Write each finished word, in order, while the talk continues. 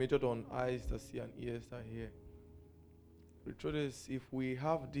Measured on eyes that see and ears that hear. The truth is, if we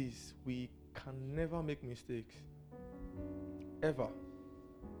have this, we can never make mistakes. Ever.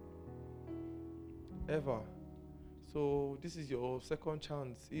 Ever. So this is your second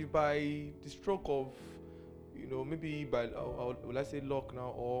chance. If by the stroke of, maybe by, let's say luck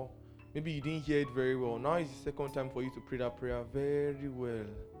now, or maybe you didn't hear it very well, now is the second time for you to pray that prayer very well.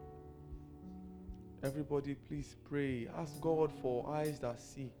 Everybody, please pray. Ask God for eyes that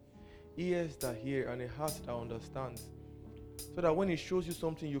see, ears that hear, and a heart that understands. So that when He shows you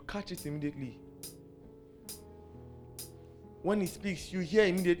something, you catch it immediately. When He speaks, you hear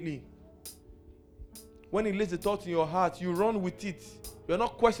immediately. When He lays the thought in your heart, you run with it. You're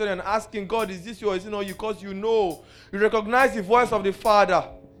not questioning and asking, God, is this you or is it not you? Because you know. You recognize the voice of the Father.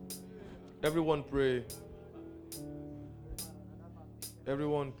 Everyone pray.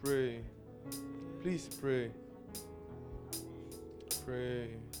 Everyone pray. Please pray.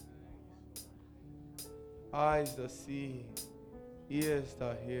 Pray. Eyes that see, ears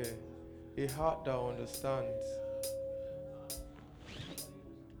that hear, a heart that understands.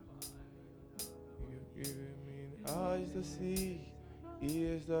 You've given me eyes that see,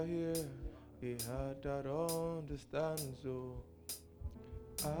 ears that hear, a heart that understands. Oh,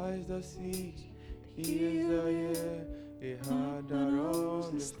 eyes that see, ears that hear, a heart that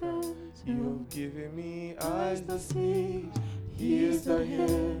understands. You've given me eyes that see, ears that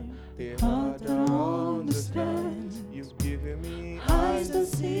hear, a heart that understands. You've given me eyes that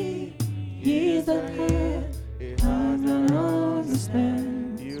see, ears that hear, a heart that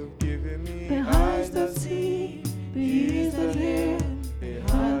understands. You've given me eyes that see, ears that hear, a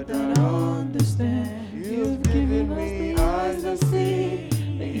heart that understands. You've given me eyes that see,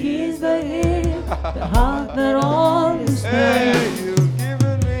 ears that hear, the heart that understands. You've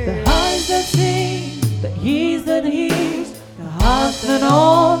given me the eyes that see, the ears that hear, the heart that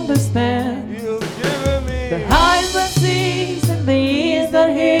understands. You've given me the eyes that sees and the ears that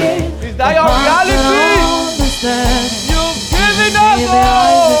hear. Is that your reality? You've given us the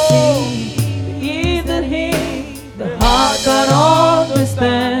eyes that see, the ears that hear, the heart that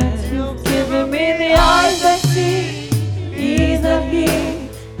understands. You've given me the eyes that see, the ears that hear,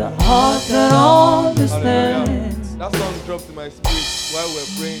 the heart that understands. That song dropped in my spirit while we were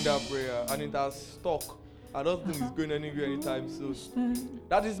praying that prayer, and it has stuck. I don't think it's going anywhere anytime soon.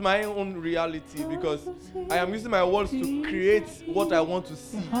 That is my own reality, because I am using my words to create what I want to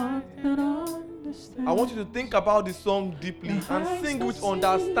see. I want you to think about the song deeply and sing with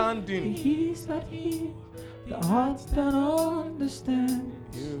understanding. The heart that understands.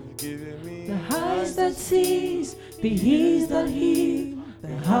 You've given me the eyes that sees, the ears that hear,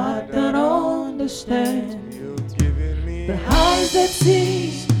 the heart that understands. You've given me the eyes that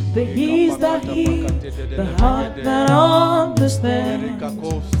sees, the ears that hear, the heart that understands.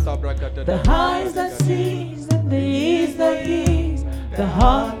 The eyes that sees and the ears that hears, the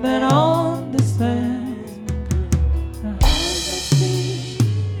heart that understands. The eyes that sees, the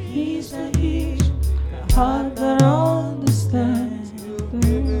ears that hear, the heart that understands.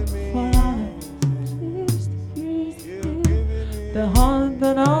 The heart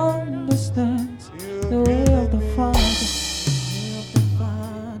that understands the way of the Father.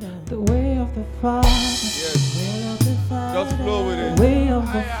 The way of the Father. Yes. Way of the Father. Just flow with it. The way of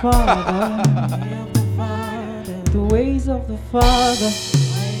the Father. The ways of the Father.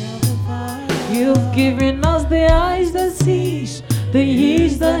 You've given us the eyes that sees, the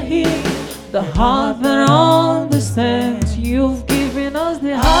ears that hear, the heart that understands. You've given us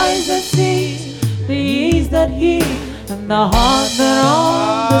the eyes that sees, the ears that hear, and the heart that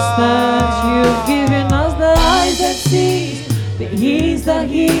understands. You've given us the eyes that sees, the ears that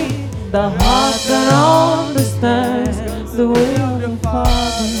hear, the heart that understands. The way of the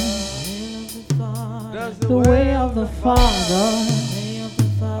Father, the way of the Father,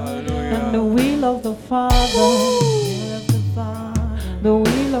 and the will of the Father, the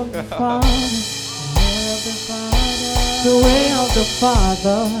will of the Father, the way of the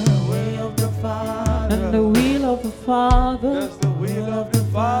Father, and the will of the Father, That's the will of the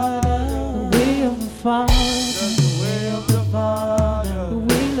Father. the way of the Father, That's the way of the Father. the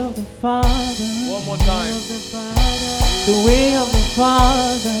will of the Father, One more time. the way of the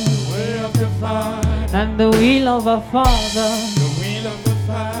Father, The way of the Father. and the will of the Father, The will of the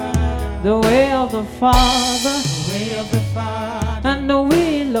Father. the way of the Father, The way of the Father. and the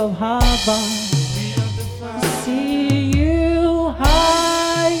will of Abba. See you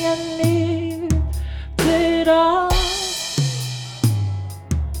high and lifted up,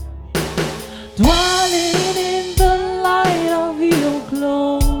 dwelling in the light of your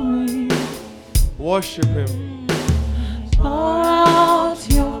glory. Worship Him. Pour out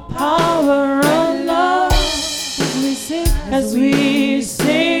your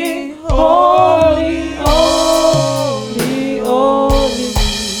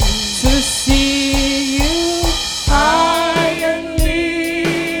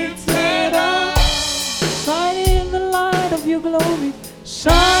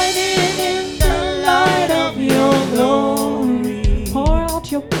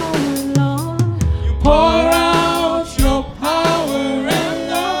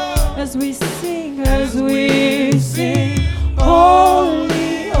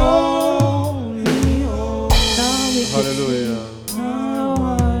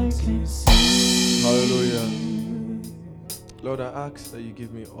ask that you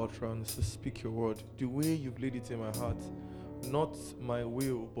give me utterance to speak your word the way you've laid it in my heart. Not my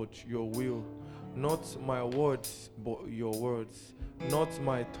will, but your will. Not my words, but your words. Not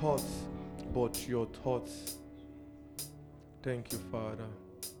my thoughts, but your thoughts. Thank you, Father.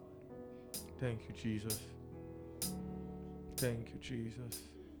 Thank you, Jesus. Thank you, Jesus.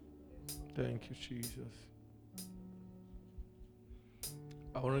 Thank you, Jesus.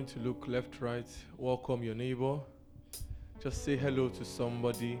 I want you to look left, right, welcome your neighbor. Just say hello to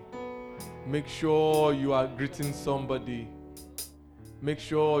somebody. Make sure you are greeting somebody. Make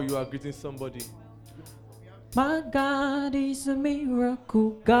sure you are greeting somebody. My God is a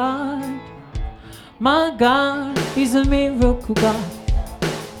miracle God. My God is a miracle God.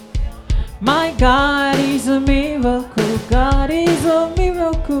 My God is a miracle God. He's a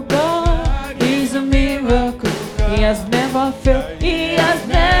miracle God. He's a miracle. He has never failed. He has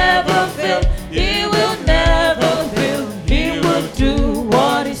never failed. He will never fail. He will do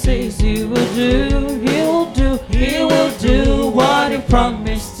what he says he will do. He will do. He will do what he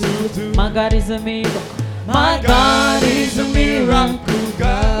promised to do. My God is a miracle. My God is a miracle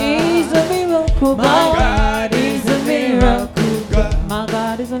God. He's a miracle God. My God is a miracle God. My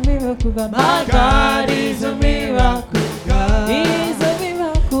God is a miracle God. My God is a miracle God. He's a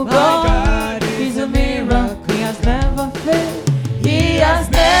miracle God. He's a miracle. He has never failed. He has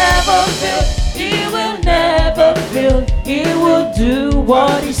never failed. He will never fail. He will do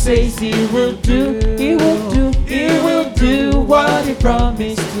what he says he will do. He will do. He will do what he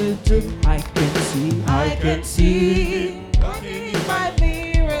promised to do. I can see working in my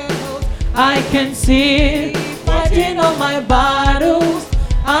miracles. I can see fighting on my battles.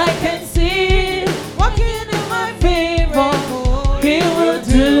 I can see working in my favor. He will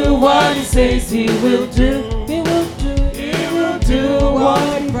do what he says he will do. He will do. He will do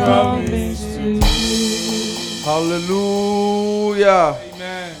what he promised to do. Hallelujah.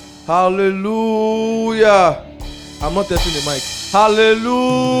 Amen. Hallelujah. I'm not testing the mic.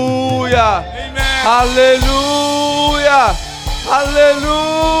 Hallelujah. Amen. Hallelujah.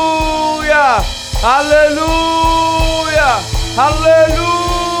 Hallelujah. Hallelujah.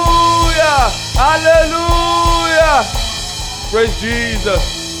 Hallelujah. Hallelujah. Praise Jesus.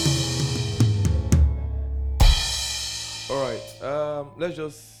 All right. Let's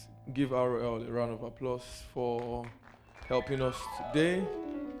just give RL a round of applause for helping us today.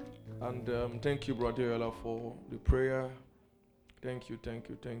 And thank you, Brother Ella, for the prayer. Thank you, thank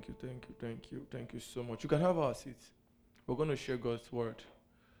you, thank you, thank you, thank you, thank you so much. You can have our seats. We're going to share God's word.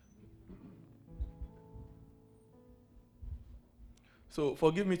 So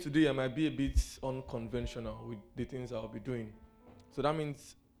forgive me today, I might be a bit unconventional with the things I'll be doing. So that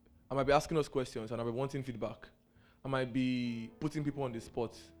means I might be asking us questions and I'll be wanting feedback. I might be putting people on the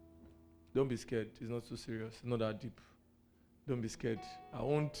spot. Don't be scared. It's not too serious. It's not that deep. Don't be scared.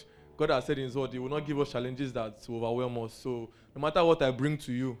 God has said in his word, he will not give us challenges that will overwhelm us. So no matter what I bring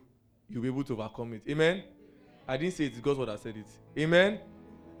to you, you'll be able to overcome it. Amen? I didn't say it's God's word that said it. Amen?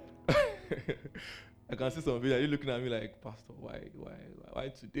 I can see some of you, you're looking at me like, Pastor, why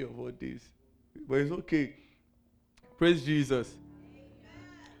today of all days? But it's okay. Praise Jesus.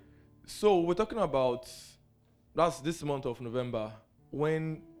 So we're talking about, that's this month of November,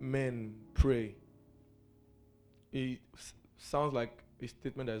 when men pray. It sounds like a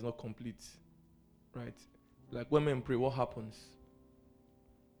statement that is not complete, right? Like when men pray, what happens?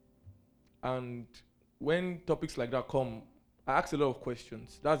 And when topics like that come, I ask a lot of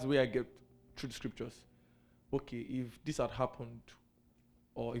questions. That's the way I get through the scriptures. Okay, if this had happened,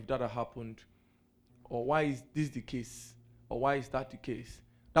 or if that had happened, or why is this the case, or why is that the case?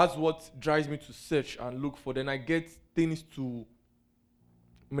 That's what drives me to search and look for. Then I get things to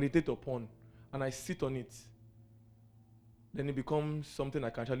meditate upon, and I sit on it. Then it becomes something I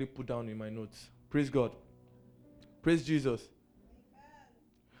can actually put down in my notes. Praise God. Praise Jesus.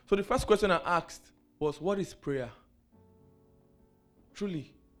 So the first question I asked was, what is prayer?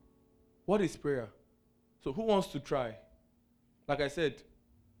 Truly, what is prayer? So who wants to try? Like I said,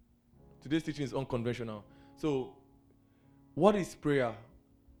 today's teaching is unconventional. So what is prayer?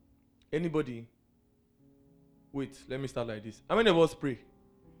 Anybody? Wait, let me start like this. How many of us pray?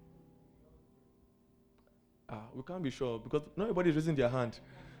 We can't be sure because not everybody is raising their hand.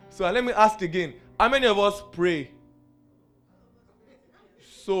 So let me ask again. How many of us pray?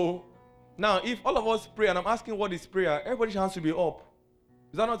 So now, if all of us pray and I'm asking what is prayer, everybody's hands should be up.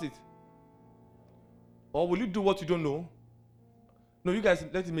 Is that not it? Or will you do what you don't know? No, you guys,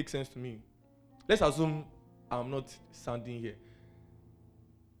 let it make sense to me. Let's assume I'm not standing here.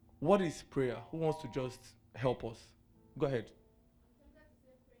 What is prayer? Who wants to just help us? Go ahead.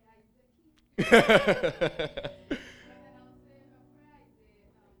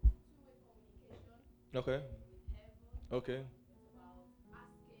 Okay. Okay.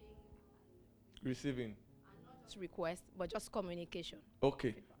 Receiving. Request, but just communication.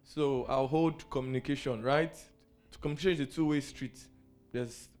 Okay. So I'll hold communication, right? Communication is a two-way street.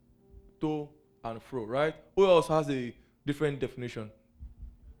 There's to and fro, right? Who else has a different definition?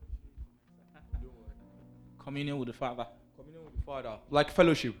 Communion with the Father. Communion with the Father. Like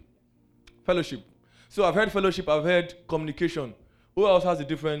fellowship. Fellowship. So I've heard fellowship, I've heard communication. Who else has a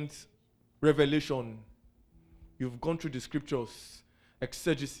different revelation? You've gone through the scriptures,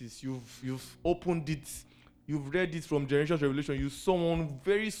 exegesis, you've opened it, you've read it from generation to revelation. You saw one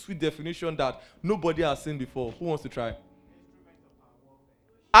very sweet definition that nobody has seen before. Who wants to try?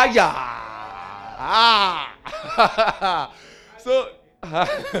 Aya! Ah! So,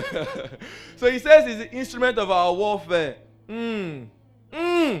 so he says it's the instrument of our warfare.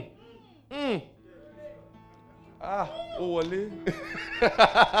 Ah, oh, Wale.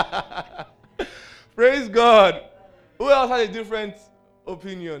 Praise God. Who else has a different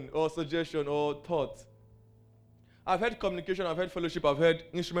opinion or suggestion or thought? I've heard communication, I've heard fellowship, I've heard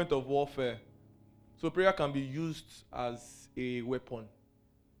instrument of warfare. So prayer can be used as a weapon.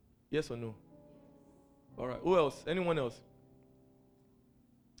 Yes or no? All right. Who else? Anyone else?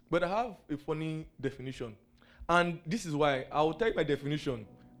 But I have a funny definition. And this is why I will tell you my definition.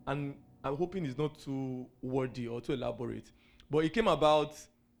 And I'm hoping it's not too wordy or too elaborate. But it came about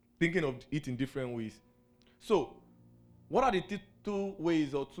thinking of it in different ways. So, what are the two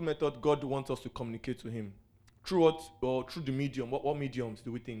ways or two methods God wants us to communicate to Him? Through what? Or through the medium? What mediums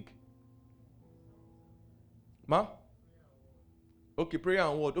do we think? Ma? Okay, prayer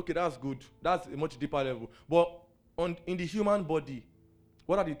and word. Okay, that's good. That's a much deeper level. But in the human body,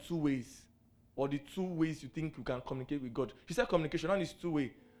 what are the two ways? Or the two ways you think you can communicate with God? She said communication, and it's two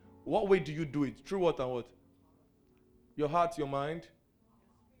way. What way do you do it? Through what and what? Your heart, your mind,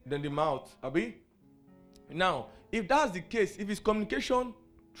 then the mouth. Abi? Now, if that's the case, if it's communication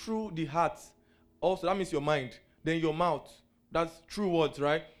through the heart, also that means your mind, then your mouth. That's true words,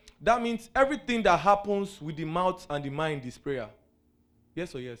 right? That means everything that happens with the mouth and the mind is prayer.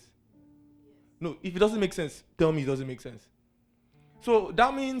 Yes or yes? No, if it doesn't make sense, tell me it doesn't make sense. So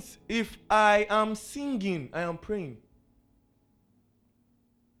that means if I am singing, I am praying.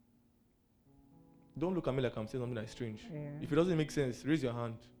 Don't look at me like I'm saying something that's strange. Yeah. If it doesn't make sense, raise your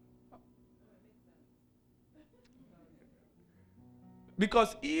hand.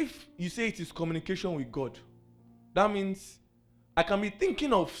 Because if you say it is communication with God, that means I can be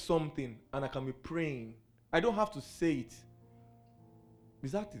thinking of something and I can be praying. I don't have to say it.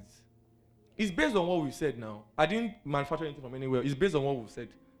 Is that it? It's based on what we said now. I didn't manufacture anything from anywhere. It's based on what we've said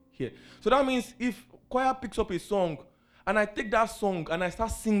here. So that means if choir picks up a song and I take that song and I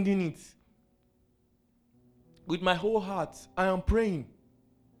start singing it with my whole heart, I am praying.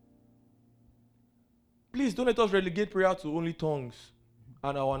 Please don't let us relegate prayer to only tongues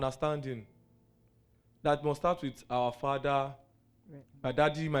and our understanding. That must start with our Father, my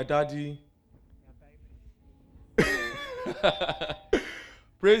daddy.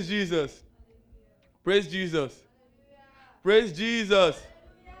 Praise Jesus. Praise Jesus. Praise Jesus.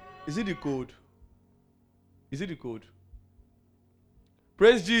 Is it the code? Is it the code?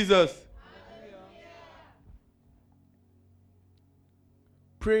 Praise Jesus.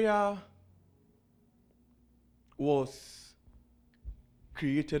 Prayer was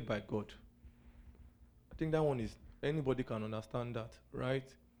created by God. I think that one is, anybody can understand that, right?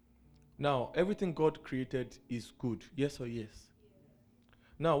 Now, everything God created is good. Yes or yes?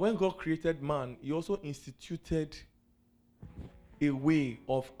 Now, when God created man, He also instituted a way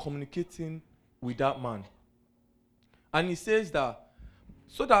of communicating with that man. And He says that,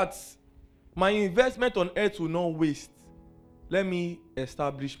 so that my investment on earth will not waste, let me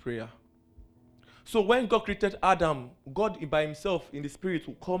establish prayer. So when God created Adam, God by Himself in the Spirit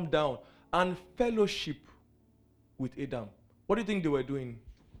will come down and fellowship with Adam. What do you think they were doing?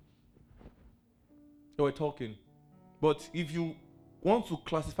 They were talking. But if you want to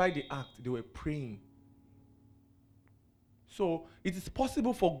classify the act, they were praying. So it is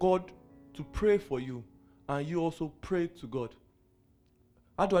possible for God to pray for you and you also pray to God.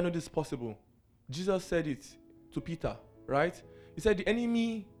 How do I know this is possible? Jesus said it to Peter, right? He said the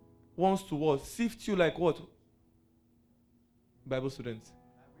enemy wants to what? Sift you like what? Bible students.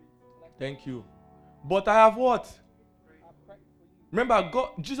 Thank you. But I have what? Remember,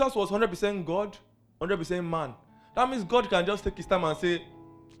 God, Jesus was 100% God, 100% man. That means God can just take His time and say,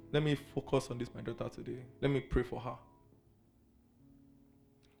 let me focus on this, my daughter, today. Let me pray for her.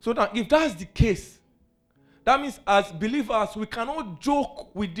 So that if that's the case, that means as believers, we cannot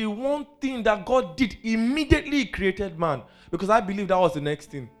joke with the one thing that God did immediately He created man. Because I believe that was the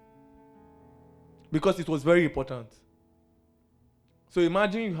next thing. because it was very important. So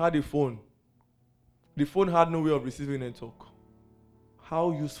imagine you had a phone. The phone had no way of receiving network.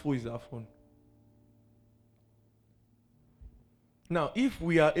 How useful is that phone? Now, if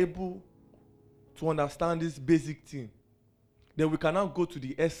we are able to understand this basic thing, then we can now go to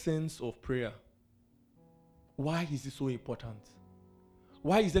the essence of prayer. Why is it so important?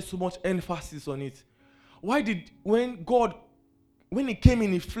 Why is there so much emphasis on it? Why did, when he came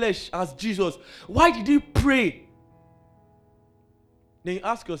in the flesh as Jesus, why did he pray? Then you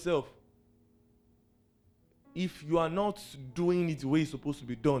ask yourself, if you are not doing it the way it's supposed to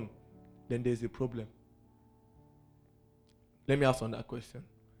be done, then there's a problem. Let me ask on that question.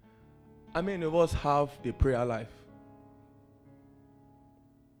 How many of us have a prayer life?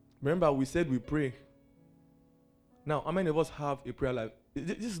 Remember, we said we pray. Now, how many of us have a prayer life?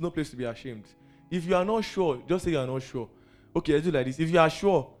 This is no place to be ashamed. If you are not sure, just say you are not sure. Okay, let's do like this. If you are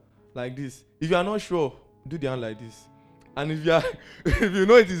sure, like this. If you are not sure, do the hand like this. And if you are, if you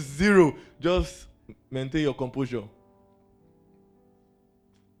know it is 0, just maintain your composure.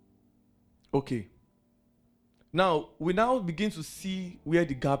 Okay. Now, we now begin to see where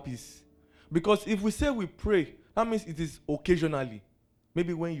the gap is. Because if we say we pray, that means it is occasionally.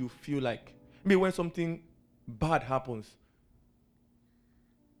 Maybe when you feel like, maybe when something bad happens.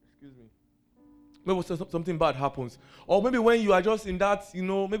 Excuse me. Maybe something bad happens. Or maybe when you are just in that,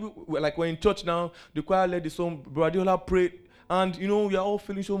 maybe like we're in church now, the choir led the song, Bradiola prayed, and we are all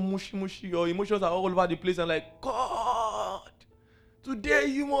feeling so mushy, your emotions are all over the place, and like, God, today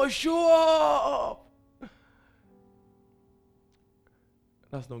you must show up.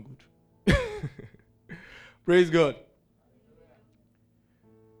 That's not good. Praise God.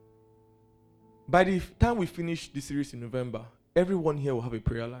 By the time we finish this series in November, everyone here will have a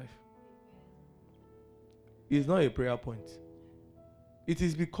prayer life. It's not a prayer point. It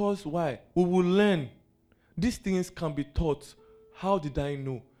is because why? We will learn. These things can be taught. How did I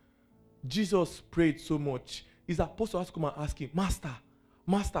know? Jesus prayed so much. His apostles come and ask him,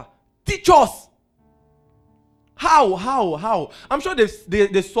 Master, teach us. How? I'm sure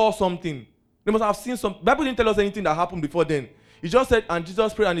they saw something. They must have seen some. The Bible didn't tell us anything that happened before then. He just said, and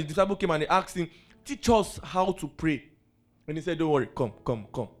Jesus prayed, and his disciples came and they asked him, teach us how to pray. And he said, don't worry, come.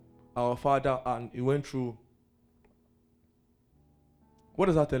 Our Father, and he went through. What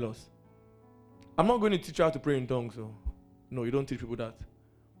does that tell us? I'm not going to teach you how to pray in tongues. So. No, you don't teach people that.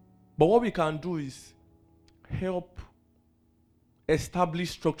 But what we can do is help establish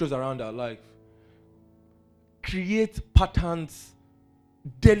structures around our life. Create patterns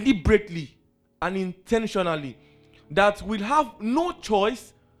deliberately and intentionally that will have no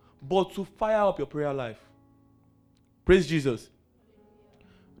choice but to fire up your prayer life. Praise Jesus.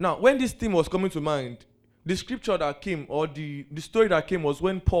 Now, when this theme was coming to mind, the scripture that came, or the story that came, was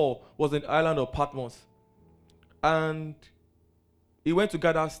when Paul was in the island of Patmos. And he went to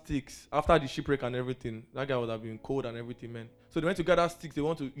gather sticks after the shipwreck and everything. That guy would have been cold and everything, man. So they went to gather sticks they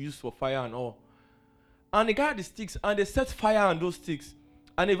want to use for fire and all. And they gathered the sticks and they set fire on those sticks.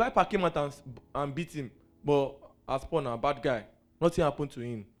 And a viper came out and beat him. But as Paul, a bad guy, nothing happened to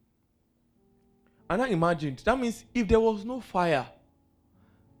him. And I imagined, that means if there was no fire,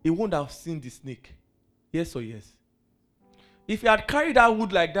 he wouldn't have seen the snake. Yes or yes? If he had carried that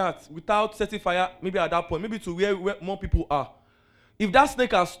wood like that without setting fire, maybe at that point, maybe to where more people are, if that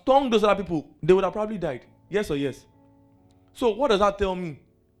snake had stung those other people, they would have probably died. Yes or yes? So what does that tell me?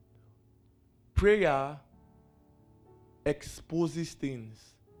 Prayer exposes things.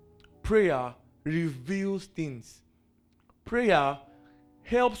 Prayer reveals things. Prayer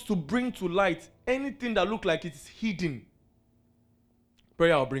helps to bring to light anything that looks like it's hidden.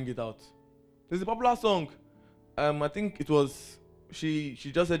 Prayer will bring it out. There's a popular song. I think it was, she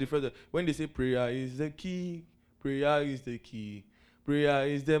just said the phrase, when they say prayer is the key, prayer is the key, prayer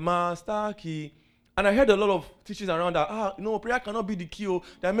is the master key. And I heard a lot of teachings around that, prayer cannot be the key. Oh,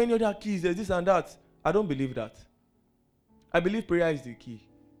 there are many other keys, there's this and that. I don't believe that. I believe prayer is the key.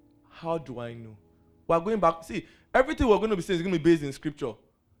 How do I know? We're going back. See, everything we're going to be saying is going to be based in scripture.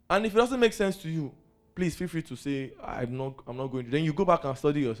 And if it doesn't make sense to you, please feel free to say, I'm not going to. Then you go back and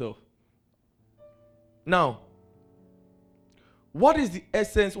study yourself. Now, what is the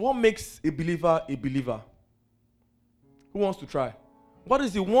essence? What makes a believer a believer? Who wants to try? What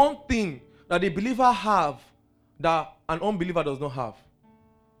is the one thing that a believer have that an unbeliever does not have?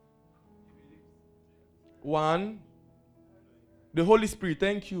 One, the Holy Spirit.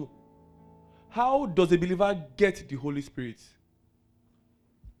 Thank you. How does a believer get the Holy Spirit?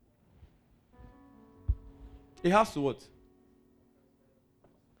 He has to what?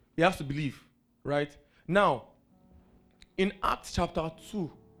 He has to believe, right? Now, in Acts chapter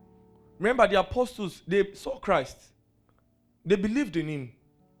 2, Remember, the apostles, they saw Christ. They believed in him.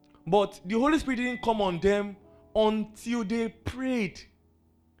 But the Holy Spirit didn't come on them until they prayed.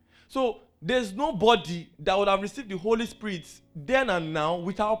 So there's nobody that would have received the Holy Spirit then and now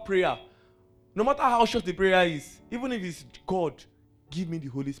without prayer. No matter how short the prayer is, even if it's God, give me the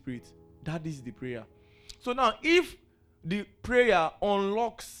Holy Spirit. That is the prayer. So now, if the prayer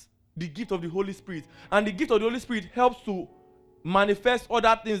unlocks the gift of the Holy Spirit, and the gift of the Holy Spirit helps to manifest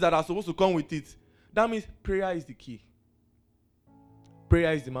other things that are supposed to come with it, that means prayer is the key.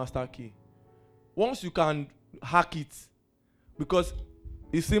 Prayer is the master key. Once you can hack it, because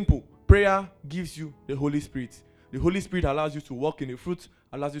it's simple, prayer gives you the Holy Spirit. The Holy Spirit allows you to walk in the fruit,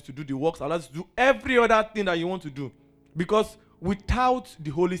 allows you to do the works, allows you to do every other thing that you want to do. Because without the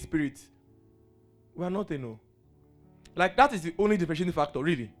Holy Spirit, we are nothing. No. Like, that is the only differentiating factor,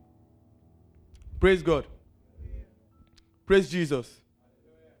 really. Praise God. Praise Jesus.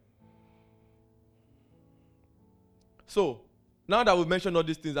 So, now that we've mentioned all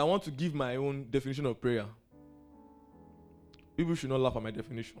these things, I want to give my own definition of prayer. People should not laugh at my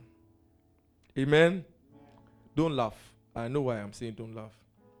definition. Amen? Don't laugh. I know why I'm saying don't laugh.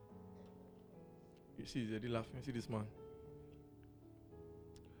 You see, he's already laughing. You see this man?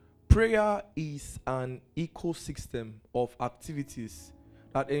 Prayer is an ecosystem of activities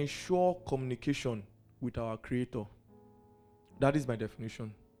that ensure communication with our Creator. That is my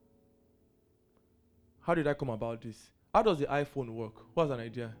definition. How did I come about this? How does the iPhone work? Who has an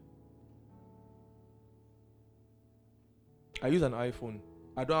idea? I use an iPhone.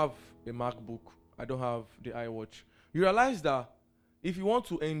 I don't have a MacBook. I don't have the iWatch. You realize that if you want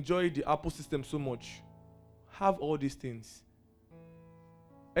to enjoy the Apple system so much, have all these things.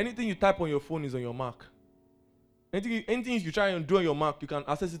 Anything you type on your phone is on your Mac. Anything you try and do on your Mac, you can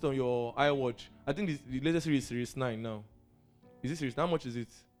access it on your iWatch. I think the latest series is Series 9 now. Is it Series 9? How much is it?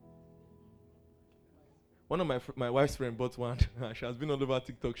 One of my wife's friend bought one. She has been all over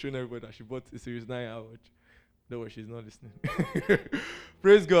TikTok showing everybody that she bought a Series 9 iWatch. Don't worry, she's not listening.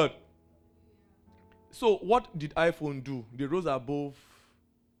 Praise God. So what did iPhone do? They rose above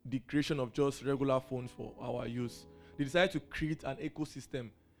the creation of just regular phones for our use. They decided to create an ecosystem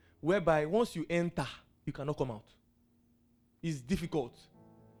whereby once you enter, you cannot come out. It's difficult.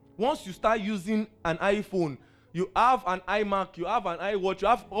 Once you start using an iPhone, you have an iMac, you have an iWatch, you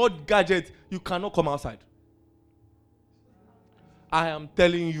have all gadgets, you cannot come outside. I am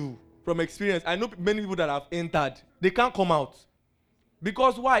telling you from experience, I know many people that have entered, they can't come out.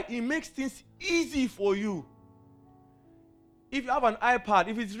 Because why? It makes things easy for you. If you have an iPad,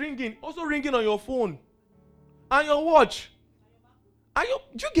 if it's ringing, also ringing on your phone and your watch. And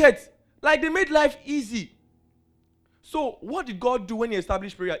you get, like, they made life easy. So what did God do when he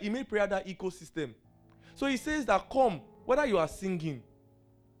established prayer? He made prayer that ecosystem. So he says that come, whether you are singing,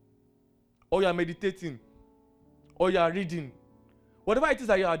 or you are meditating, or you are reading, whatever it is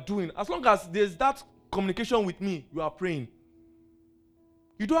that you are doing, as long as there's that communication with me, you are praying.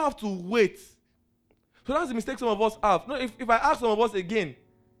 You don't have to wait. So that's the mistake some of us have. No, if I ask some of us again,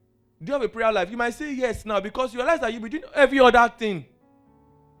 do you have a prayer life? You might say yes now because you realize that you'll be doing every other thing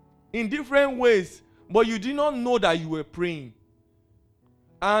in different ways, but you did not know that you were praying.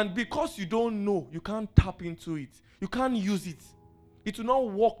 And because you don't know, you can't tap into it. You can't use it. It will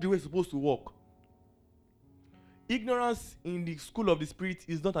not work the way it's supposed to work. Ignorance in the school of the Spirit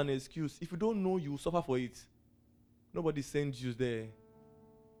is not an excuse. If you don't know, you will suffer for it. Nobody sends you there.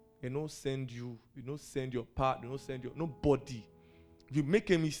 They don't send you. You don't send your part. They don't send your... Nobody. If you make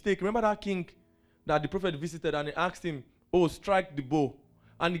a mistake, remember that king that the prophet visited and he asked him, oh, strike the bow.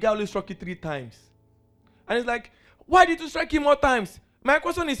 And the guy only struck it 3 times. And he's like, why did you strike him more times? My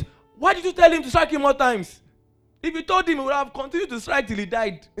question is, why did you tell him to strike him more times? If you told him, he would have continued to strike till he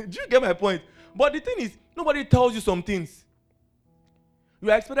died. Do you get my point? But the thing is, nobody tells you some things. You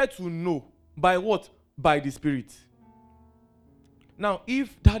are expected to know. By what? By the Spirit. Now,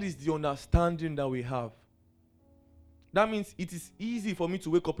 if that is the understanding that we have, that means it is easy for me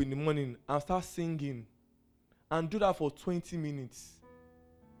to wake up in the morning and start singing and do that for 20 minutes.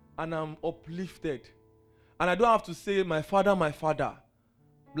 And I'm uplifted. And I don't have to say, my father, my father.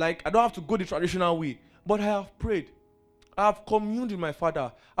 Like, I don't have to go the traditional way. But I have prayed. I have communed with my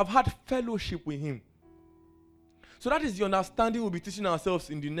father. I've had fellowship with him. So that is the understanding we'll be teaching ourselves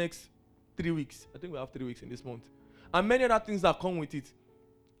in the next 3 weeks. I think we have 3 weeks in this month. And many other things that come with it.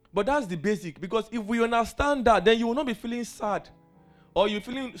 But that's the basic. Because if we understand that, then you will not be feeling sad. Or you're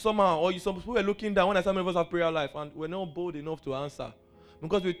feeling somehow, or some people were looking down when I said many of us have prayer life and we're not bold enough to answer.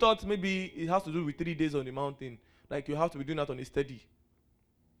 Because we thought maybe it has to do with 3 days on the mountain. Like you have to be doing that on a steady.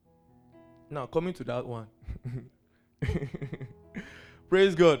 Now, coming to that one.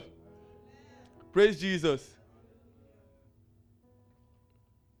 Praise God. Praise Jesus.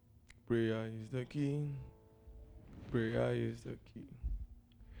 Prayer is the key. Prayer is the key.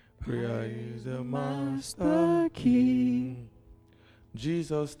 Prayer is the master key.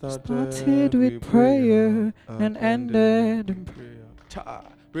 Jesus started with prayer and ended in prayer.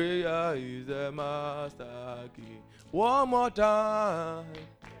 Prayer is the master key. One more time.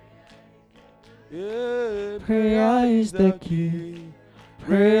 Yeah, Prayer is the key.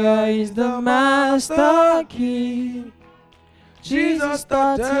 Prayer is the master key. Jesus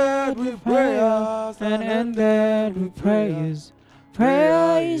started with prayers and ended with prayers.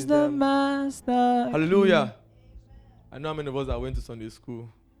 Prayer is the master key. Hallelujah. I know how many of us that went to Sunday school.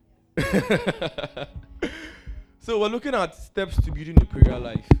 So we're looking at steps to building a prayer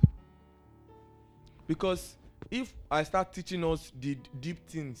life. Because if I start teaching us the deep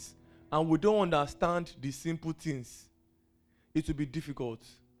things and we don't understand the simple things, it will be difficult.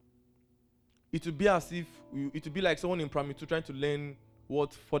 It will be as if, it will be like someone in primary 2 trying to learn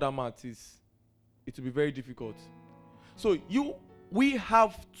what further math is. It will be very difficult. So we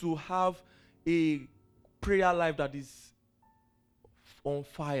have to have a prayer life that is on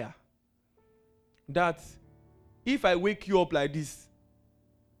fire. That if I wake you up like this,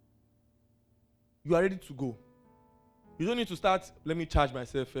 you are ready to go. You don't need to start, let me charge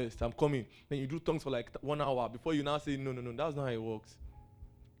myself first, I'm coming. Then you do tongues for like 1 hour before you now say, no, that's not how it works.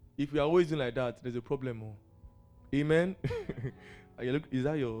 If you are always doing like that, there's a problem. Oh. Amen? Is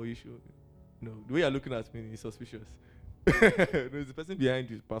that your issue? No, the way you're looking at me is suspicious. There's a person behind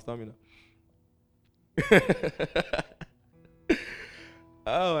you, Pastor Amina.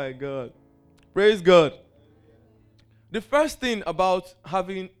 Oh my God. Praise God. The first thing about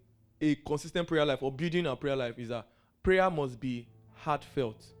having a consistent prayer life or building a prayer life is that prayer must be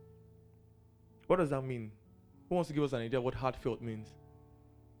heartfelt. What does that mean? Who wants to give us an idea of what heartfelt means?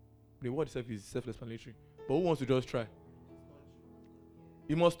 The word itself is self-explanatory. But who wants to just try?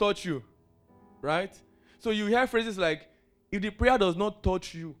 It must touch you. Right? So you hear phrases like, if the prayer does not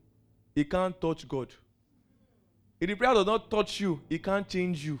touch you, it can't touch God. If the prayer does not touch you, it can't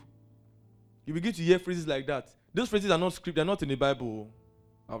change you. You begin to hear phrases like that. Those phrases are not scripted, they're not in the Bible.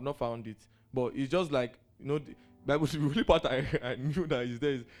 I've not found it. But it's just like, the Bible should be really part I knew that is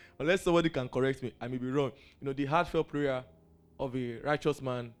there. Unless somebody can correct me, I may be wrong. The heartfelt prayer of a righteous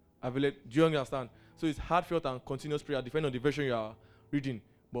man, do you understand? So it's heartfelt and continuous prayer, depending on the version you are reading.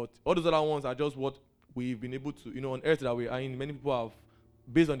 But all those other ones are just what we've been able to, on earth that we are in. Many people have,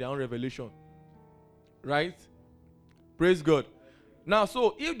 based on their own revelation. Right? Praise God. Now,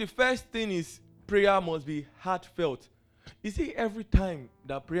 so if the first thing is prayer must be heartfelt, you see, every time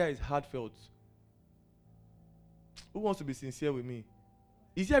that prayer is heartfelt, who wants to be sincere with me?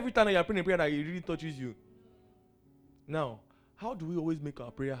 You see, every time that you're praying a prayer that it really touches you. Now, how do we always make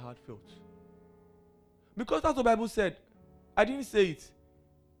our prayer heartfelt? Because that's what the Bible said. I didn't say it.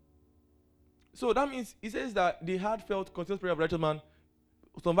 So that means it says that the heartfelt, continuous prayer of a righteous man,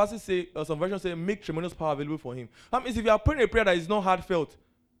 some versions say, make tremendous power available for him. That means if you are praying a prayer that is not heartfelt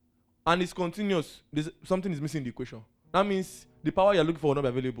and it's continuous, something is missing in the equation. That means the power you're looking for will not be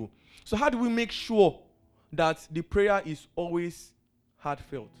available. So how do we make sure that the prayer is always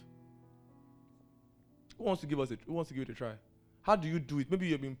heartfelt? Who wants to give it a try? How do you do it? Maybe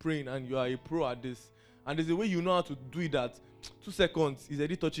you've been praying and you are a pro at this, and there's a way you know how to do it that 2 seconds is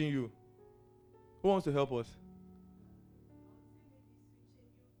already touching you. Who wants to help us?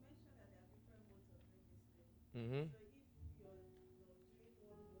 Mm-hmm.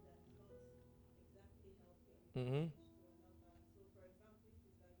 Mm-hmm.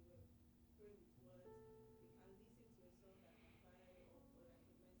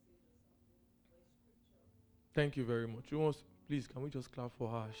 Thank you very much. Please, can we just clap for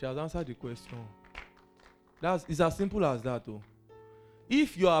her? She has answered the question. It's as simple as that, though.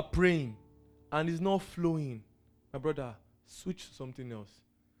 If you are praying and it's not flowing, my brother, switch to something else.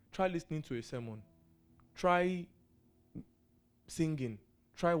 Try listening to a sermon. Try singing.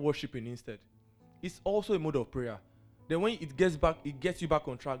 Try worshiping instead. It's also a mode of prayer. Then when it gets you back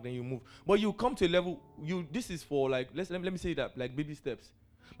on track, then you move. But you come to a level, this is for like, let me say that, like baby steps.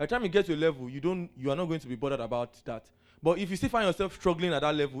 By the time you get to a level, you are not going to be bothered about that. But if you still find yourself struggling at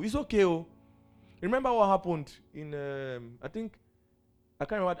that level, it's okay. Oh. Remember what happened in, I can't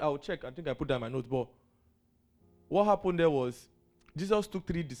remember, I'll check, I think I put that in my notes, but what happened there was, Jesus took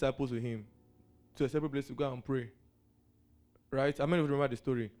 3 disciples with him to a separate place to go and pray. Right? I mean, if you remember the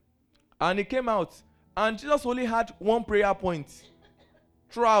story. And he came out, and Jesus only had 1 prayer point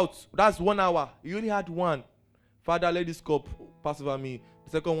throughout. That's 1 hour. He only had 1. Father, let this cup pass over me.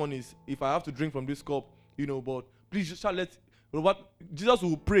 The second one is, if I have to drink from this cup, but please just let. What Jesus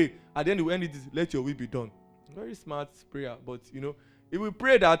will pray, At the end, we end it, let your will be done. Very smart prayer, but if we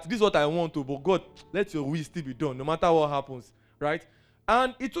pray that this is what I want to, but God, let your will still be done, no matter what happens, right?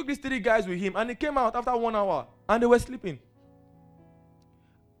 And he took these 3 guys with him, and he came out after 1 hour, and they were sleeping.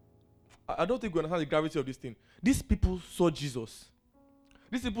 I don't think we understand the gravity of this thing. These people saw Jesus.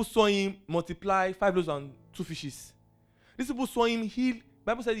 These people saw him multiply 5 loaves and 2 fishes. These people saw him heal.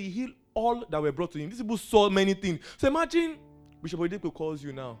 Bible says he healed all that were brought to him. These people saw many things. So imagine Bishop Oyedepo calls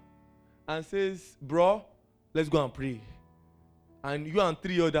you now and says, bro, let's go and pray. And you and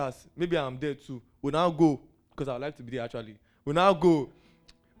 3 others, maybe I'm there too, will now go, because I would like to be there actually. We'll now go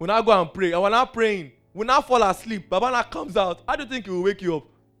and pray. And we're now praying. We'll now fall asleep. Babana comes out. How do you think he will wake you up?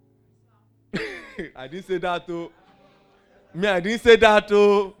 I didn't say that though. I didn't say that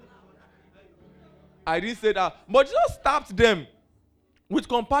though. I didn't say that. But Jesus stopped them with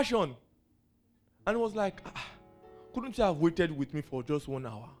compassion. And was like, couldn't you have waited with me for just 1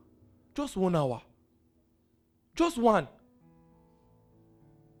 hour? Just 1 hour. Just one.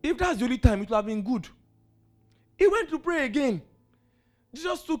 If that's the only time, it would have been good. He went to pray again.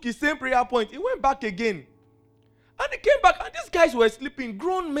 Jesus took his same prayer point. He went back again. And he came back, and these guys were sleeping,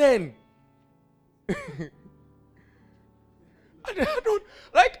 grown men. I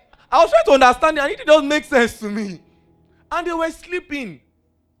was trying to understand it, and it doesn't make sense to me. And they were sleeping.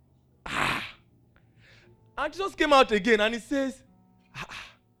 And Jesus came out again, and he says,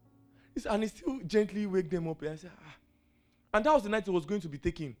 and he still gently wake them up. And I said, And that was the night he was going to be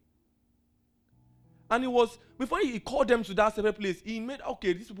taken. And it was, before he called them to that separate place, he made,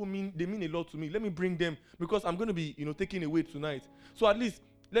 okay, these people mean a lot to me. Let me bring them, because I'm going to be, taken away tonight. So at least,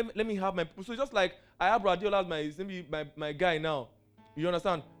 let me have my people. So just like, I have Radiola as my guy now. You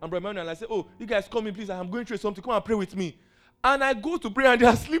understand? And Brother Emmanuel, and I say, oh, you guys call me, please. I'm going through something. Come and pray with me. And I go to pray, and they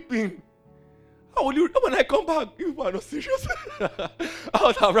are sleeping. How will you, when I come back, you people are not serious.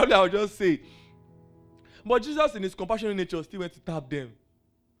 I would just say. But Jesus, in his compassionate nature, still went to tap them.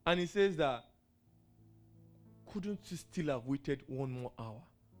 And he says that, couldn't you still have waited 1 more hour?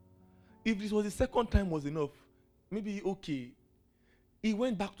 If this was the second time was enough, maybe okay. He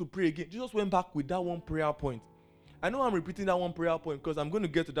went back to pray again. Jesus went back with that one prayer point. I know I'm repeating that one prayer point because I'm going to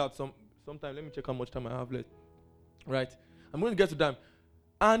get to that sometime. Let me check how much time I have left. Right? I'm going to get to that.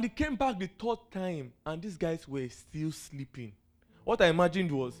 And he came back the 3rd time, and these guys were still sleeping. What I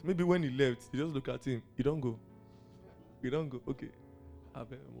imagined was, maybe when he left, he just looked at him. You don't go. You don't go. Okay. I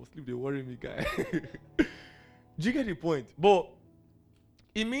must sleep. They worry me, guy. Do you get the point? But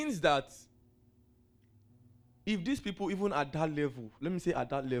it means that if these people, even at that level, let me say at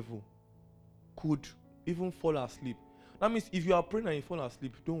that level, could even fall asleep, that means if you are praying and you fall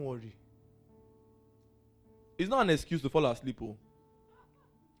asleep, don't worry. It's not an excuse to fall asleep. Oh.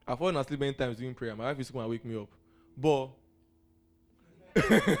 I've fallen asleep many times doing prayer. My wife is going to wake me up. But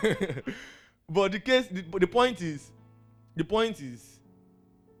but the point is,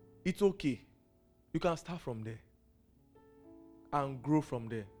 it's okay. You can start from there and grow from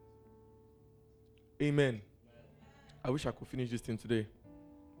there. Amen. I wish I could finish this thing today.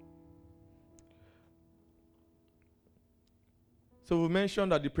 So we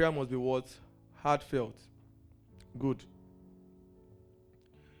mentioned that the prayer must be what? Heartfelt. Good.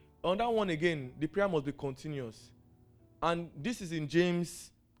 On that one again, the prayer must be continuous. And this is in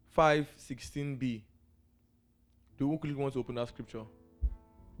James 5:16b. Do you quickly want to open that scripture?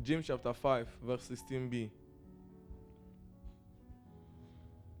 James chapter 5, verse 16b.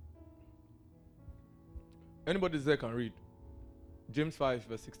 Anybody there can read. James 5,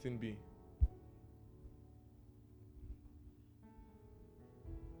 verse 16b.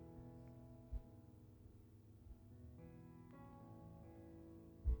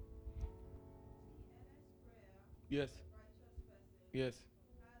 Yes. Yes.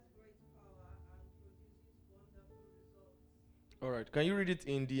 All right. Can you read it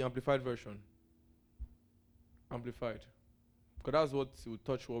in the Amplified version? Amplified. Because that's what will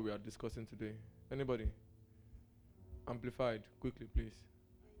touch what we are discussing today. Anybody? Amplified. Quickly, please.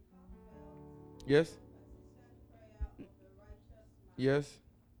 Yes? Yes?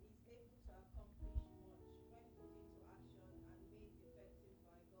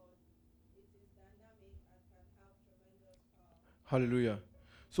 Hallelujah.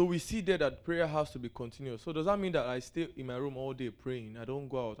 So we see there that prayer has to be continuous. So does that mean that I stay in my room all day praying? I don't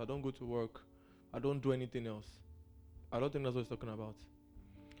go out. I don't go to work. I don't do anything else. I don't think that's what he's talking about.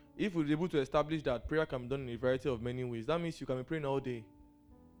 If we're able to establish that prayer can be done in a variety of many ways, that means you can be praying all day.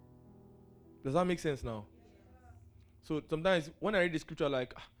 Does that make sense now? So sometimes when I read the scripture,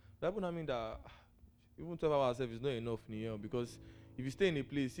 like, that would not mean that even 12 hours is not enough in here, because if you stay in a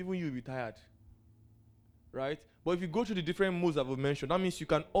place, even you will be tired. right? But if you go through the different modes I've mentioned, that means you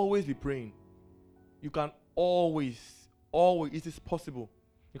can always be praying. You can always, it is possible.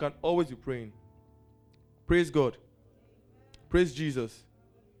 You can always be praying. Praise God. Praise Jesus.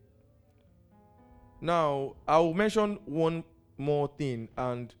 Now, I'll mention one more thing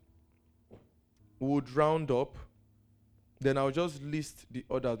and we'll round up. Then I'll just list the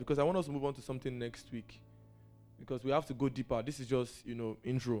others because I want us to move on to something next week. Because we have to go deeper. This is just,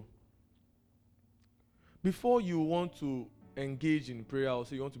 intro. Before you want to engage in prayer or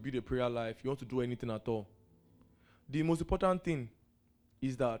say you want to build a prayer life, you want to do anything at all, the most important thing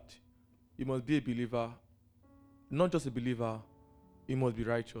is that you must be a believer. Not just a believer, you must be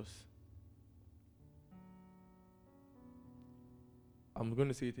righteous. I'm going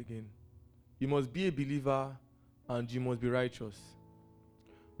to say it again. You must be a believer and you must be righteous.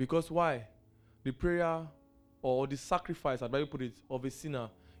 Because why? The prayer or the sacrifice, as the Bible put it, of a sinner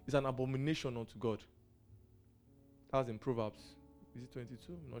is an abomination unto God. That's in Proverbs. Is it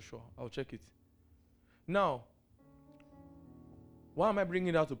 22? I'm not sure. I'll check it. Now, why am I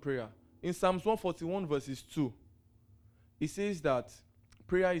bringing that to prayer? In Psalms 141 verses 2, it says that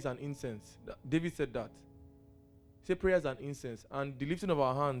prayer is an incense. David said that. He said prayer is an incense and the lifting of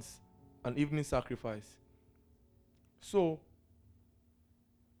our hands an evening sacrifice. So,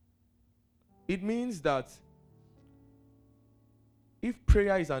 it means that if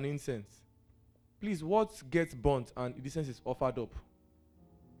prayer is an incense, please, what gets burnt and the incense is offered up?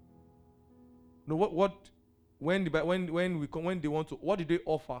 No, when they want to, what did they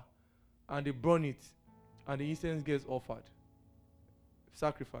offer? And they burn it, and the incense gets offered.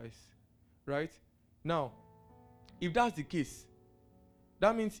 Sacrifice, right? Now, if that's the case,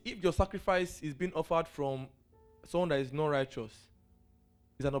 that means if your sacrifice is being offered from someone that is not righteous,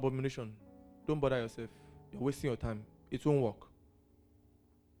 it's an abomination. Don't bother yourself. You're wasting your time. It won't work.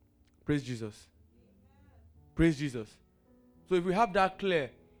 Praise Jesus. Praise Jesus. So if we have that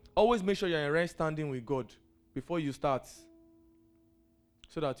clear, always make sure you're in right standing with God before you start,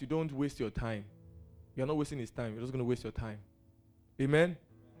 so that you don't waste your time. You're not wasting his time. You're just going to waste your time. Amen?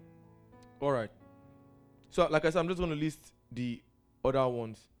 All right. So like I said, I'm just going to list the other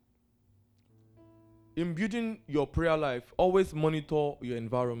ones. In building your prayer life, always monitor your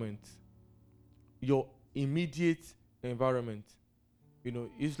environment, your immediate environment.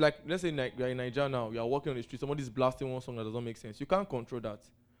 It's like, let's say you're in Nigeria now, you are walking on the street, somebody's blasting one song that doesn't make sense. You can't control that,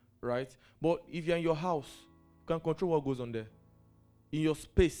 right? But if you're in your house, you can control what goes on there. In your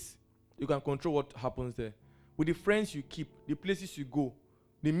space, you can control what happens there. With the friends you keep, the places you go,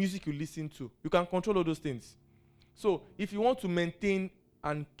 the music you listen to, you can control all those things. So if you want to maintain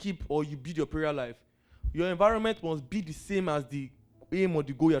and keep or you build your prayer life, your environment must be the same as the aim or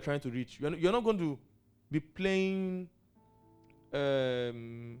the goal you're trying to reach. You're not going to be playing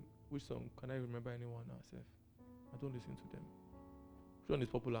which song? Can I remember anyone now? I don't listen to them. Which one is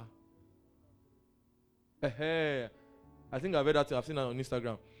popular? I think I've heard that. I've seen that on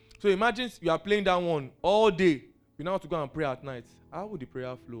Instagram. So imagine you are playing that one all day. You now have to go and pray at night. How would the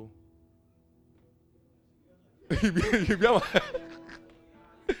prayer flow?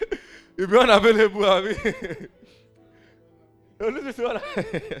 You'll be unavailable.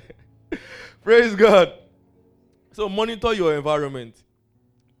 Praise God. So monitor your environment,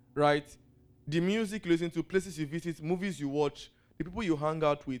 right? The music you listen to, places you visit, movies you watch, the people you hang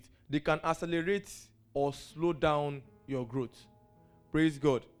out with, they can accelerate or slow down your growth. Praise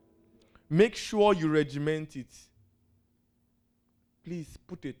God. Make sure you regiment it. Please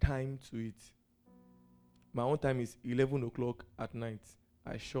put a time to it. My own time is 11 o'clock at night.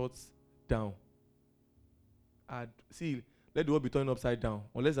 I shut down. Let the world be turned upside down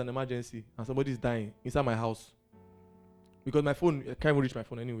unless an emergency and somebody is dying inside my house. Because my phone, I can't even reach my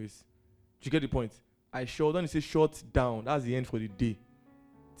phone anyways. Do you get the point? When you say shut down, that's the end for the day.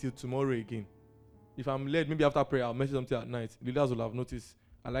 Till tomorrow again. If I'm late, maybe after prayer, I'll message something at night. The leaders will have noticed.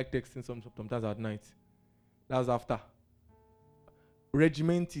 I like texting sometimes at night. That's after.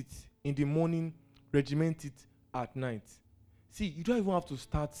 Regiment it in the morning, regiment it at night. See, you don't even have to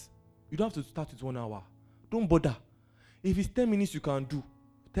start. You don't have to start with 1 hour. Don't bother. If it's 10 minutes you can do,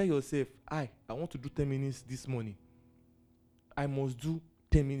 tell yourself, I want to do 10 minutes this morning. I must do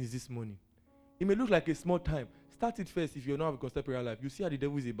 10 minutes this morning. It may look like a small time. Start it first if you don't have a constant prayer life. You see how the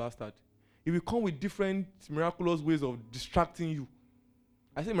devil is a bastard. He will come with different miraculous ways of distracting you.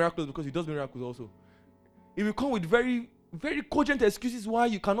 I say miraculous because he does miracles also. He will come with very, very cogent excuses why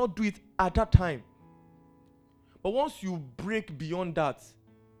you cannot do it at that time. But once you break beyond that,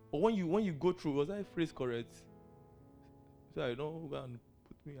 or when you go through, was that phrase correct? So I don't go and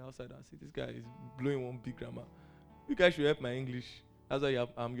put me outside and say this guy is blowing one big grammar. You guys should help my English. That's why you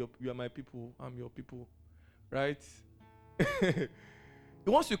are my people. I'm your people. right?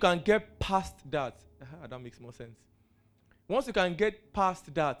 Once you can get past that, that makes more sense. Once you can get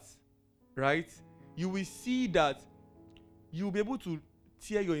past that, right, you will see that you'll be able to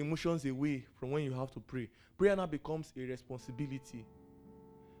tear your emotions away from when you have to pray. Prayer now becomes a responsibility.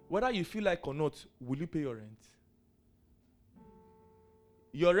 Whether you feel like or not, will you pay your rent?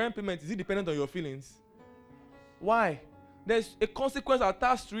 Your rent payment, is it dependent on your feelings? Why? There's a consequence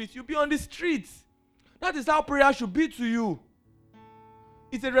attached to it. You'll be on the streets. That is how prayer should be to you.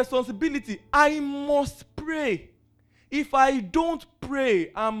 It's a responsibility. I must pray. If I don't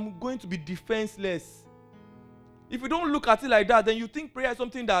pray, I'm going to be defenseless. If you don't look at it like that, then you think prayer is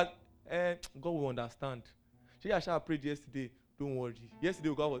something that God will understand. I shall have prayed yesterday. Don't worry.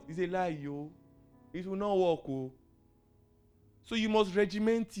 Yesterday God was. It's a lie, yo. It will not work, oh. So you must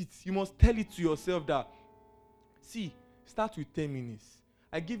regiment it. You must tell it to yourself that, see, start with 10 minutes.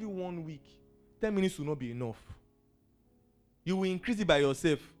 I give you 1 week. 10 minutes will not be enough. You will increase it by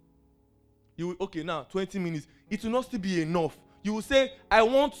yourself. You will, okay, now 20 minutes. It will not still be enough. You will say, I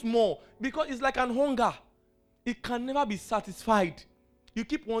want more. Because it's like an hunger. It can never be satisfied. You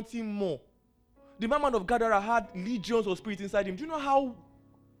keep wanting more. The man of Gadara had legions of spirits inside him. Do you know how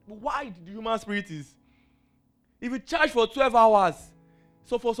wide the human spirit is? If you charge for 12 hours,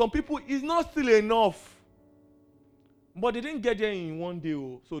 so for some people, it's not still enough. But they didn't get there in one day,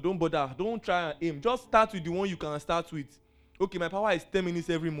 so don't bother. Don't try and aim. Just start with the one you can start with. Okay, my power is 10 minutes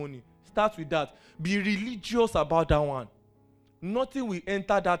every morning. Start with that. Be religious about that one. Nothing will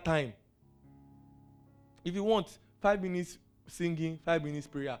enter that time. If you want 5 minutes singing, 5 minutes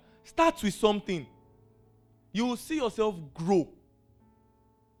prayer, start with something. You will see yourself grow.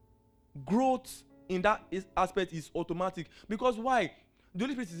 Growth in that aspect is automatic. Because why? The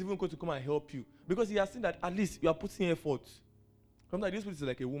Holy Spirit is even going to come and help you. Because he has seen that at least you are putting effort. Sometimes this Spirit is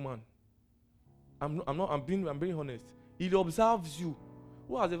like a woman. I'm being honest. He observes you.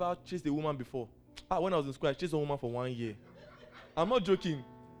 Who has ever chased a woman before? When I was in school, I chased a woman for 1 year. I'm not joking.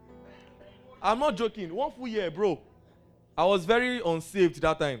 1 full year, bro. I was very unsaved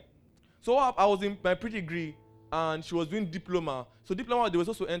that time. So I was in my pre-degree and she was doing diploma. So diploma, they were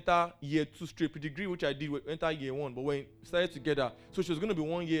supposed to enter year 2 straight. Pre-degree, which I did, we enter year 1, but we started together. So she was going to be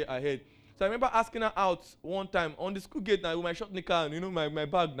 1 year ahead. So I remember asking her out one time on the school gate now with my short knicker and my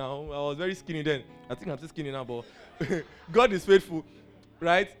bag now. I was very skinny then. I think I'm still skinny now, but God is faithful,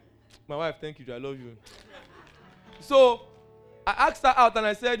 right? My wife, thank you, I love you. So I asked her out and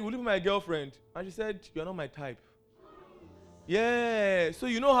I said, will you be my girlfriend? And she said, you're not my type. Yeah, so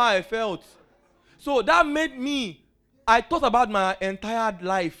you know how I felt. So that made me, I thought about my entire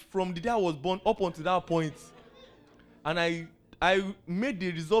life from the day I was born up until that point. And I made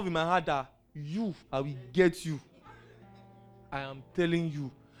the resolve in my heart that I will get you. I am telling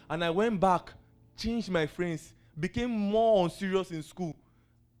you. And I went back, changed my friends, became more unserious in school.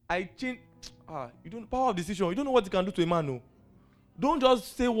 I changed, power of decision. You don't know what you can do to a man, no. Don't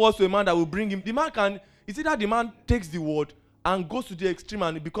just say words to a man that will bring him. The man can, it's either the man takes the word and goes to the extreme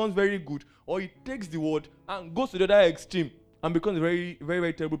and it becomes very good, or he takes the word and goes to the other extreme and becomes a very, very,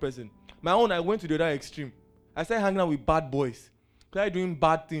 very terrible person. My own, I went to the other extreme. I started hanging out with bad boys. Started doing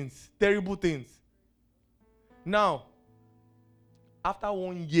bad things, terrible things. Now, after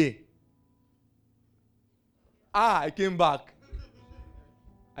 1 year, I came back.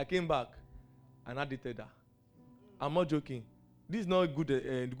 And I dated her. I'm not joking. This is not good.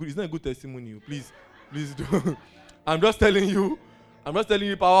 It's not a good testimony. Please don't. I'm just telling you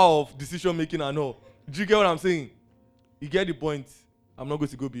the power of decision making and all. Do you get what I'm saying? You get the point. I'm not going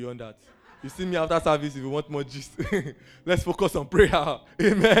to go beyond that. You see me after service if you want more gist. Let's focus on prayer.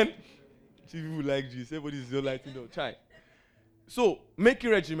 Amen. See people like Jesus. Everybody is so lighting up. Try. So make it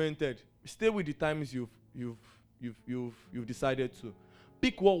regimented. Stay with the times you've decided to.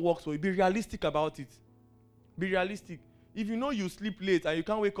 Pick what works for you. Be realistic about it. Be realistic. If you know you sleep late and you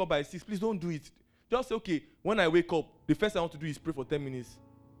can't wake up by 6, please don't do it. Just say, okay, when I wake up, the first thing I want to do is pray for 10 minutes.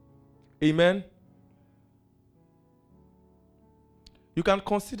 Amen. You can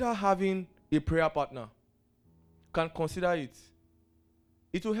consider having a prayer partner. You can consider it.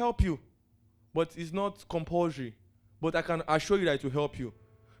 It will help you, but it's not compulsory. But I can assure you that it will help you.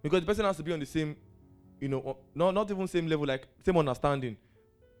 Because the person has to be on the same, not even same level, like same understanding.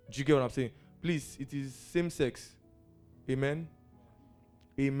 Do you get what I'm saying? Please, it is same sex. Amen.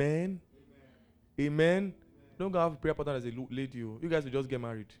 Amen. Amen. Don't go have a prayer partner as a lady. You guys will just get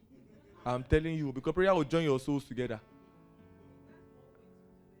married. I'm telling you, because prayer will join your souls together.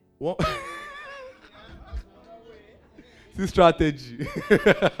 What? See strategy.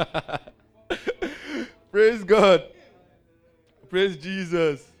 Praise God. Praise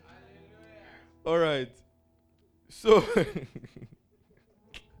Jesus. All right. So,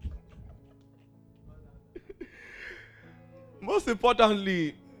 most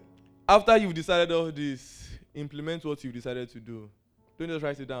importantly, after you've decided all this, implement what you've decided to do. Don't just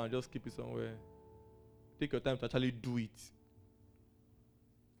write it down, just keep it somewhere. Take your time to actually do it.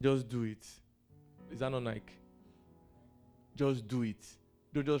 Just do it. Is that not Nike? Just do it.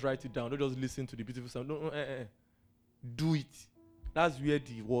 Don't just write it down. Don't just listen to the beautiful sound. Do it. That's where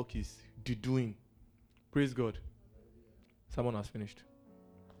the work is. The doing. Praise God. Someone has finished.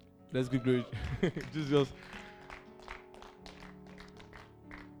 Let's give glory. just.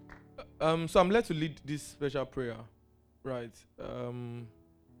 So I'm led to lead this special prayer. Right.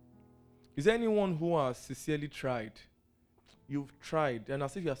 Is there anyone who has sincerely tried? You've tried, and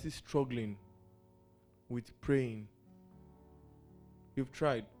as if you are still struggling with praying. You've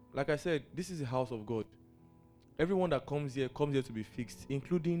tried. Like I said, this is a house of God. Everyone that comes here to be fixed,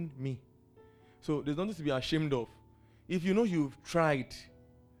 including me. So there's nothing to be ashamed of. If you know you've tried,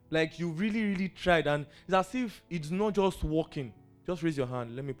 like you really, really tried, and it's as if it's not just working, just raise your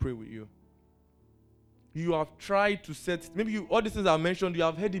hand. Let me pray with you. You have tried to set, maybe all these things I mentioned, you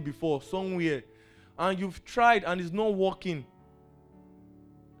have heard it before somewhere, and you've tried and it's not working.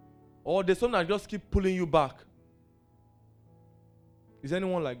 Or there's something that just keep pulling you back. Is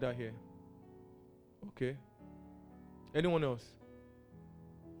anyone like that here? Okay. Anyone else?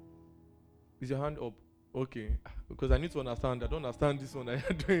 Is your hand up? Okay. Because I need to understand. I don't understand this one that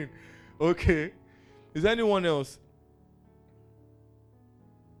you're doing. Okay. Is there anyone else?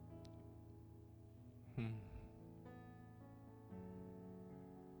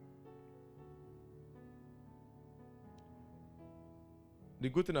 The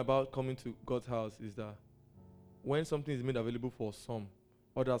good thing about coming to God's house is that when something is made available for some,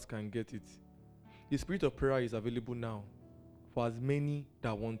 others can get it. The spirit of prayer is available now for as many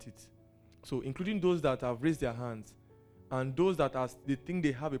that want it. So including those that have raised their hands and those that they think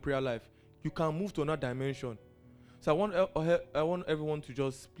they have a prayer life, you can move to another dimension. So I want everyone to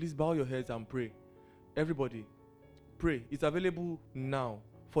just please bow your heads and pray. Everybody, pray. It's available now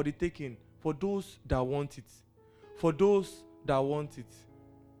for the taking, for those that want it. For those that want it.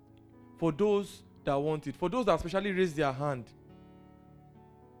 For those that want it. For those that especially raise their hand.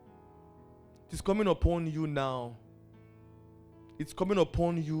 It's coming upon you now. It's coming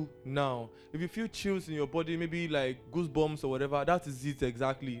upon you now. If you feel chills in your body, maybe like goosebumps or whatever, that is it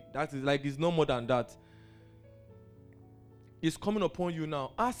exactly. That is like, it's no more than that. It's coming upon you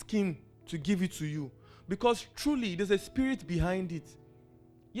now. Ask him to give it to you. Because truly, there's a spirit behind it.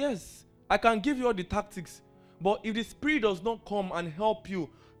 Yes, I can give you all the tactics. But if the spirit does not come and help you,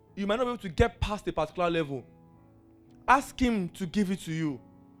 you might not be able to get past a particular level. Ask him to give it to you.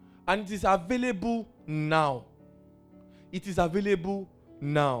 And it is available now. It is available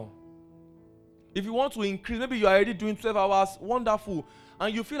now. If you want to increase, maybe you are already doing 12 hours, wonderful.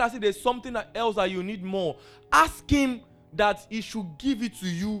 And you feel as if there's something else that you need more. Ask him that he should give it to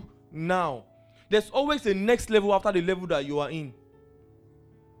you now. There's always a next level after the level that you are in.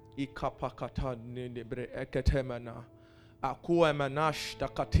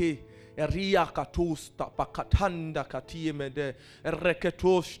 Eria katosta pakatanda katiemede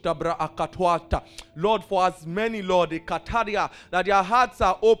reketosta bra akatwata. Lord, for as many, Lord, kataria, that their hearts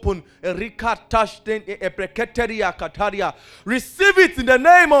are open, rikatashten epreketeria kataria. Receive it in the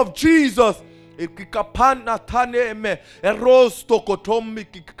name of Jesus. Ikikapana taneme erosto kotomi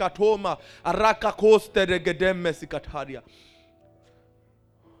kikatoma araka koste regedeme sikataria.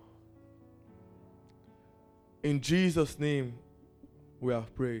 In Jesus' name, we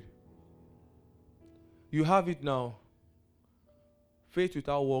have prayed. You have it now. Faith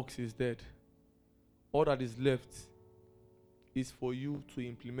without works is dead. All that is left is for you to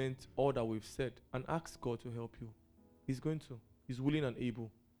implement all that we've said and ask God to help you. He's going to. He's willing and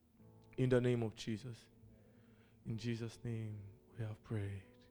able. In the name of Jesus. In Jesus' name, we have prayed.